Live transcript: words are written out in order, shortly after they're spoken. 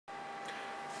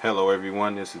Hello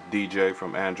everyone, this is DJ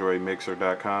from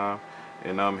AndroidMixer.com,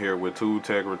 and I'm here with two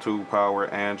Tegra 2 power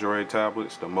Android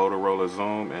tablets, the Motorola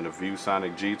Xoom and the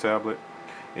Viewsonic GTablet.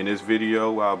 In this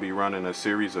video, I'll be running a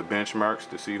series of benchmarks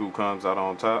to see who comes out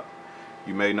on top.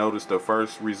 You may notice the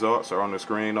first results are on the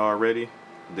screen already.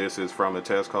 This is from a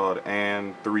test called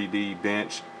AND 3D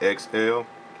Bench XL.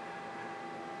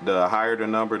 The higher the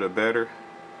number, the better.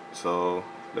 So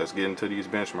let's get into these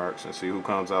benchmarks and see who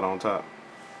comes out on top.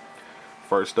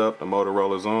 First up, the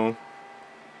Motorola Xoom.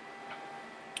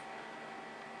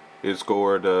 It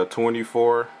scored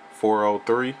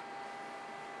 24,403.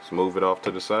 Let's move it off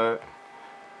to the side.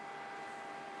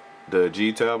 The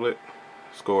GTablet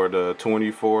scored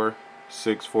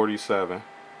 24,647.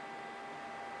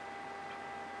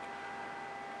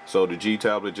 So the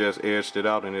GTablet just edged it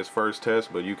out in its first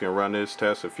test, but you can run this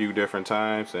test a few different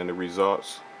times and the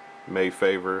results may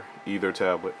favor either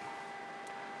tablet.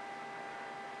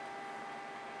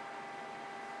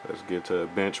 Let's get to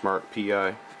benchmark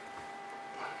PI.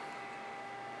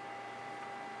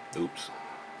 Oops.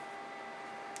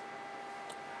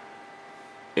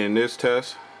 In this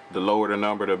test, the lower the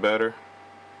number, the better.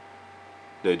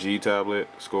 The GTablet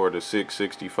scored a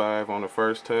 665 on the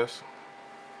first test,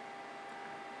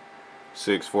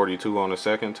 642 on the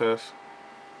second test,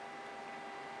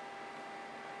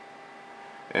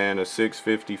 and a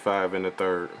 655 in the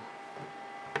third.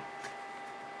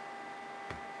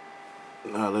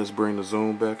 Now let's bring the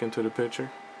Xoom back into the picture.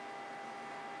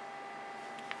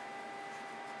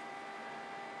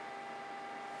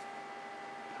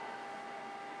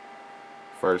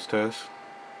 First test,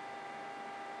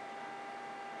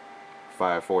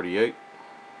 548,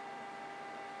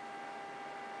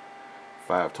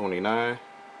 529,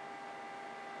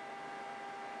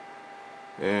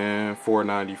 and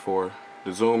 494.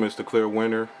 The Xoom is the clear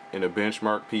winner in the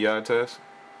benchmark PI test.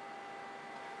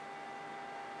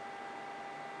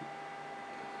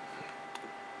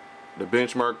 The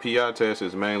benchmark PI test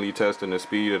is mainly testing the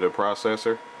speed of the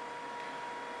processor.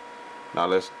 Now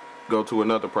let's go to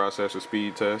another processor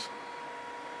speed test.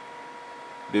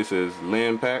 This is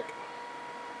LinPack.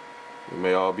 You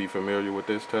may all be familiar with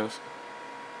this test.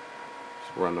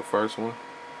 Let's run the first one.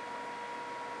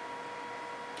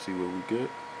 See what we get.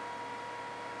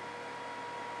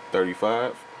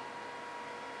 35.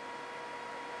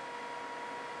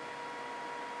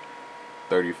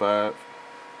 35.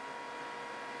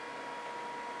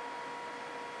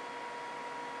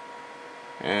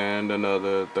 And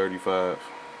another 35.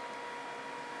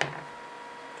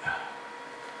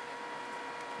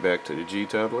 Back to the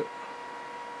GTablet.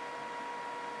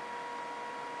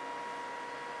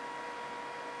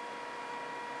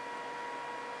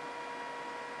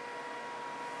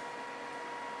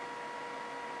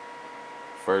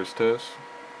 First test,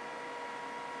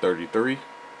 33,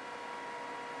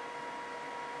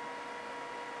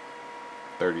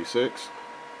 36,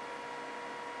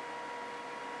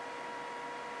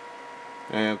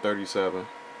 and 37.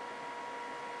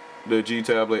 The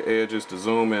GTablet edges the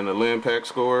Xoom and the LinPack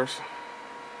scores.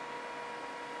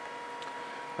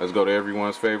 Let's go to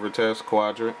everyone's favorite test,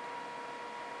 quadrant.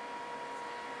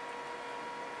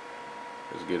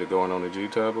 Let's get it going on the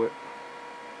GTablet.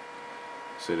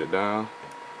 Sit it down.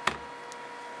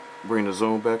 Bring the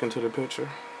Xoom back into the picture.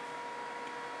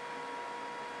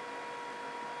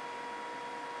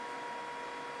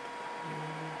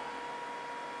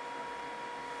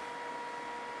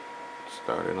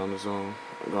 Started on the Xoom.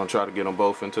 I'm going to try to get them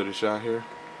both into the shot here.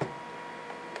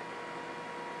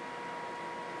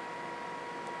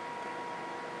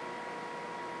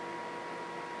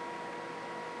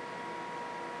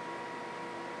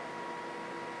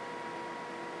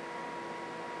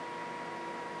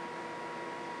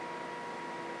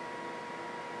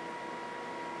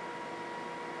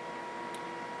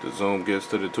 The Xoom gets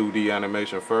to the 2D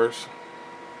animation first,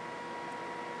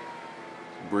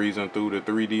 breezing through the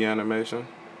 3D animation.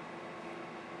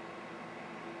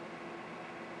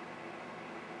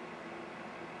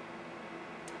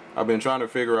 I've been trying to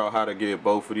figure out how to get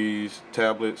both of these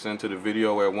tablets into the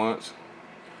video at once.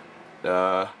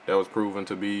 That was proven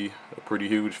to be a pretty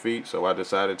huge feat, so I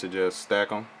decided to just stack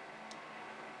them.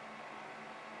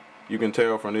 You can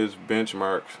tell from this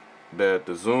benchmark that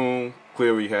the Xoom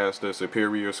clearly has the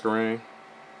superior screen,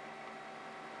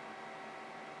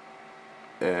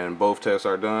 and both tests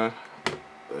are done.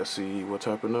 Let's see what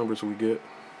type of numbers we get.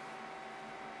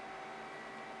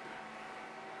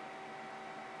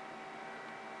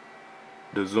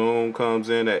 The Xoom comes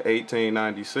in at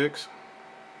 1896.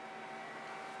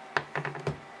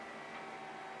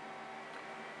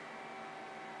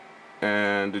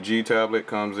 And the GTablet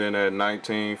comes in at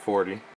 1940.